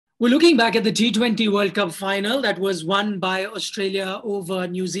We're looking back at the T20 World Cup final that was won by Australia over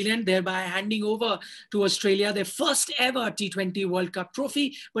New Zealand, thereby handing over to Australia their first ever T20 World Cup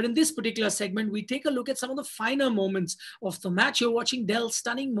trophy. But in this particular segment, we take a look at some of the finer moments of the match. You're watching Dell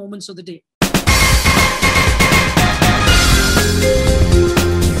Stunning Moments of the Day.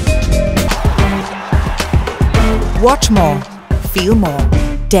 Watch more, feel more.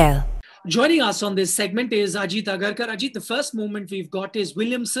 Dell. Joining us on this segment is Ajit Agarkar. Ajit, the first moment we've got is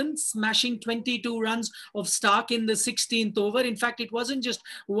Williamson smashing 22 runs of Stark in the 16th over. In fact, it wasn't just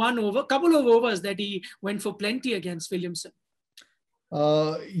one over, couple of overs that he went for plenty against Williamson.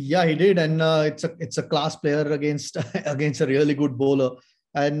 Yeah, he did, and it's a class player against against a really good bowler.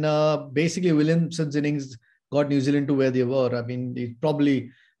 And basically, Williamson's innings got New Zealand to where they were. I mean, he probably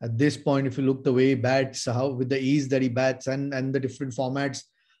at this point, if you look the way he bats, how with the ease that he bats and the different formats.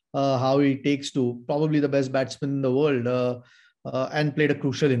 How he takes to probably the best batsman in the world and played a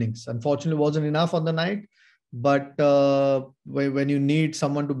crucial innings. Unfortunately, wasn't enough on the night, but when you need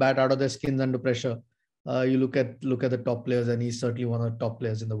someone to bat out of their skins under pressure, you look at the top players, and he's certainly one of the top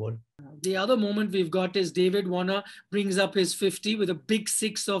players in the world. The other moment we've got is David Warner brings up his 50 with a big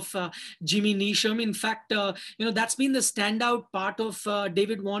six of Jimmy Neesham. In fact, that's been the standout part of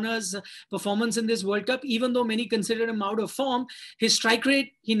David Warner's performance in this World Cup. Even though many consider him out of form, his strike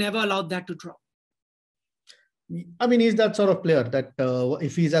rate, he never allowed that to drop. I mean, he's that sort of player that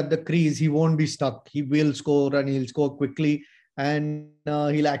if he's at the crease, he won't be stuck. He will score, and he'll score quickly. And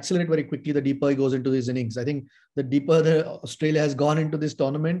he'll accelerate very quickly the deeper he goes into his innings. I think the deeper Australia has gone into this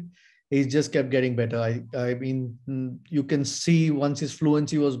tournament, he's just kept getting better. I mean, you can see once his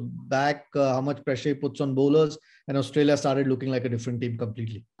fluency was back, how much pressure he puts on bowlers, and Australia started looking like a different team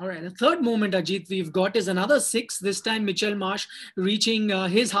completely. All right. The third moment, Ajit, we've got is another six. This time, Mitchell Marsh reaching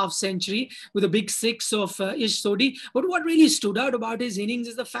his half century with a big six of Ish Sodhi. But what really stood out about his innings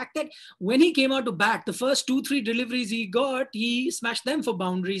is the fact that when he came out to bat, the first 2-3 deliveries he got, he smashed them for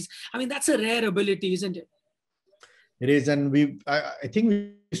boundaries. I mean, that's a rare ability, isn't it? It is, and I think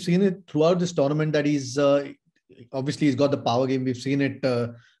we've seen it throughout this tournament that he's obviously he's got the power game. We've seen it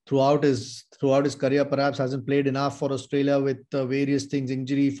throughout his career. Perhaps hasn't played enough for Australia with various things,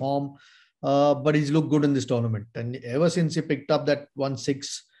 injury, form, but he's looked good in this tournament. And ever since he picked up that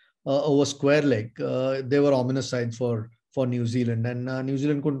 1-6 over square leg, they were ominous signs for New Zealand, and New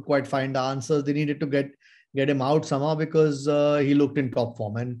Zealand couldn't quite find the answers. They needed to get him out somehow because he looked in top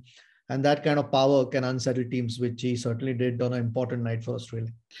form, and that kind of power can unsettle teams, which he certainly did on an important night for Australia.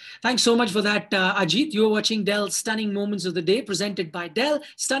 Thanks so much for that, Ajit. You're watching Dell Stunning Moments of the Day, presented by Dell.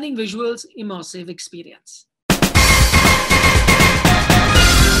 Stunning visuals, immersive experience.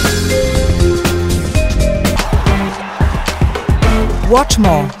 Watch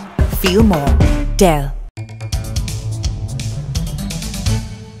more, feel more. Dell.